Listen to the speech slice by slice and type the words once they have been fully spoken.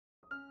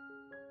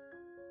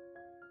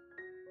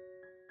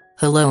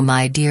Hello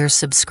my dear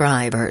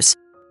subscribers.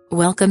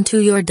 Welcome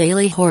to your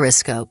daily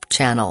horoscope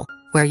channel,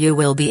 where you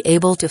will be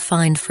able to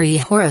find free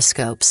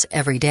horoscopes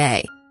every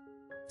day.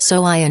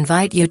 So I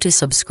invite you to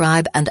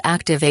subscribe and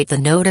activate the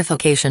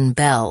notification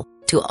bell,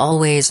 to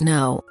always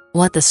know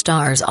what the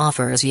stars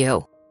offers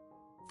you.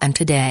 And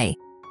today,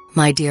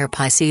 my dear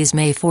Pisces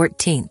May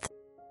 14th,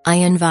 I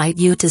invite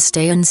you to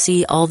stay and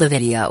see all the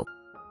video.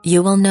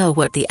 You will know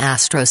what the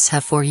Astros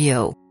have for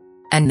you.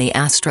 And the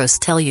Astros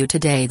tell you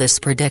today this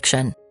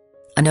prediction.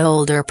 An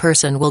older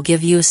person will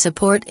give you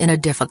support in a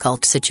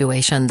difficult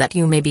situation that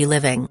you may be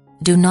living.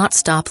 Do not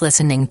stop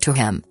listening to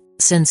him,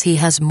 since he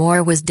has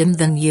more wisdom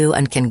than you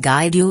and can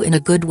guide you in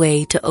a good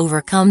way to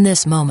overcome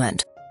this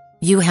moment.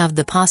 You have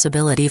the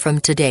possibility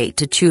from today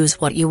to choose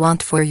what you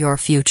want for your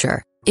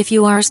future. If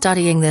you are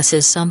studying, this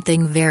is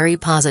something very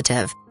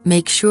positive.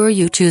 Make sure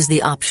you choose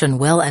the option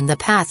well and the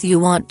path you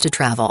want to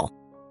travel.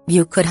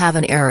 You could have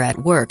an error at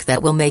work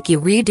that will make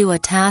you redo a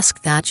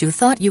task that you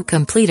thought you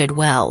completed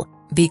well.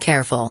 Be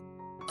careful.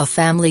 A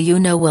family you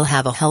know will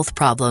have a health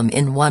problem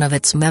in one of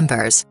its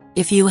members.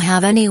 If you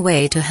have any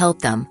way to help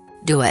them,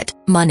 do it.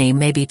 Money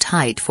may be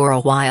tight for a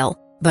while,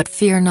 but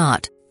fear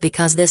not,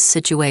 because this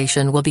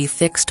situation will be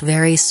fixed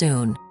very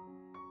soon.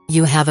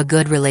 You have a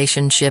good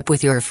relationship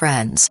with your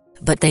friends,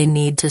 but they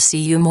need to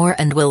see you more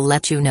and will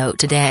let you know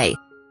today.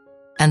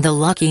 And the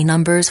lucky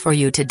numbers for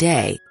you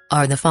today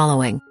are the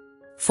following: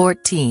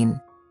 14,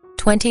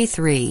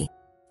 23,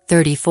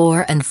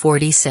 34 and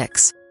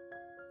 46.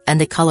 And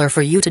the color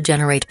for you to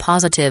generate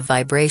positive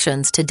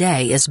vibrations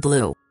today is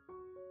blue.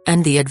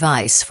 And the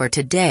advice for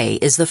today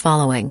is the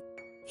following.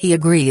 He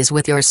agrees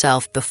with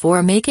yourself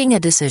before making a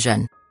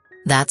decision.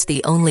 That's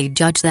the only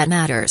judge that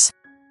matters.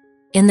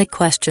 In the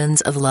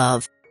questions of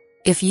love.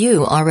 If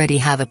you already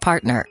have a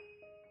partner.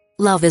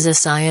 Love is a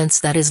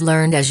science that is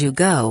learned as you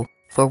go,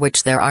 for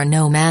which there are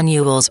no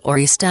manuals or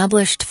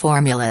established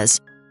formulas.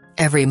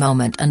 Every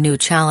moment a new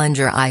challenge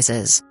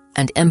arises,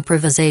 and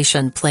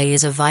improvisation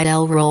plays a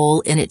vital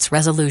role in its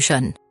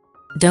resolution.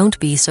 Don't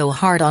be so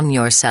hard on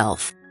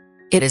yourself.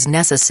 It is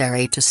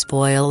necessary to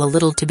spoil a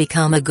little to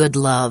become a good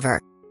lover.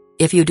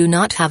 If you do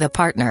not have a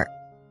partner,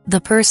 the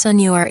person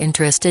you are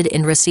interested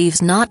in receives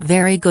not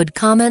very good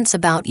comments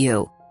about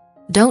you.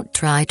 Don't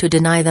try to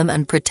deny them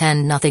and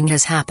pretend nothing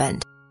has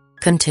happened.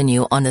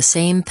 Continue on the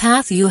same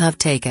path you have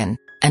taken,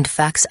 and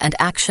facts and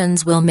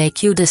actions will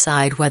make you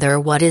decide whether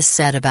what is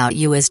said about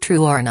you is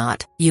true or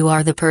not. You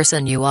are the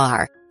person you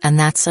are, and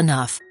that's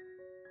enough.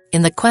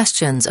 In the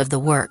questions of the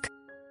work,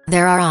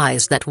 there are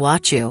eyes that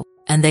watch you,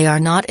 and they are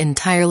not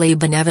entirely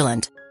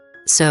benevolent.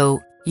 So,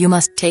 you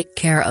must take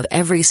care of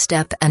every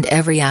step and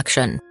every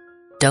action.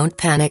 Don't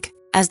panic,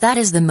 as that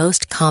is the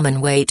most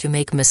common way to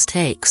make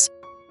mistakes.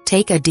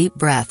 Take a deep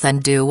breath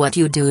and do what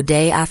you do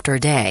day after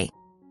day.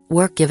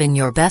 Work giving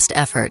your best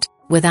effort,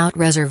 without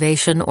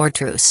reservation or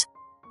truce,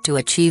 to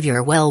achieve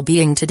your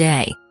well-being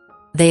today.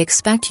 They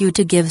expect you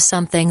to give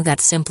something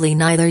that simply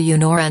neither you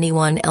nor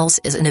anyone else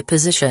is in a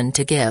position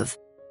to give.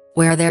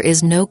 Where there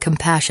is no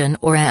compassion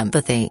or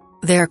empathy,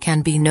 there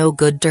can be no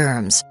good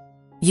terms.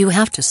 You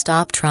have to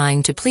stop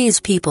trying to please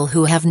people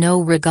who have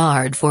no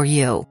regard for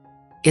you.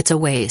 It's a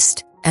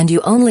waste, and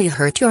you only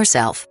hurt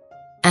yourself.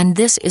 And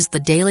this is the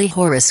daily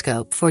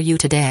horoscope for you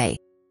today.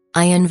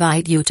 I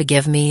invite you to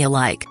give me a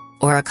like,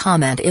 or a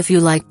comment if you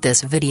liked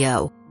this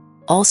video.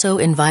 Also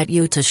invite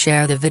you to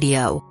share the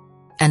video.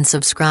 And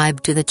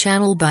subscribe to the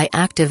channel by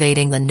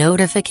activating the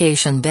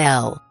notification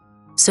bell,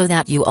 so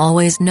that you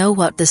always know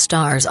what the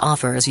stars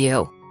offers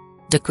you.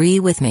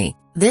 Agree with me,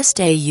 this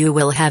day you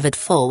will have it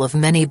full of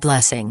many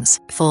blessings,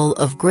 full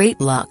of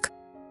great luck.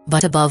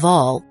 But above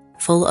all,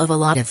 full of a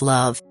lot of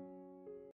love.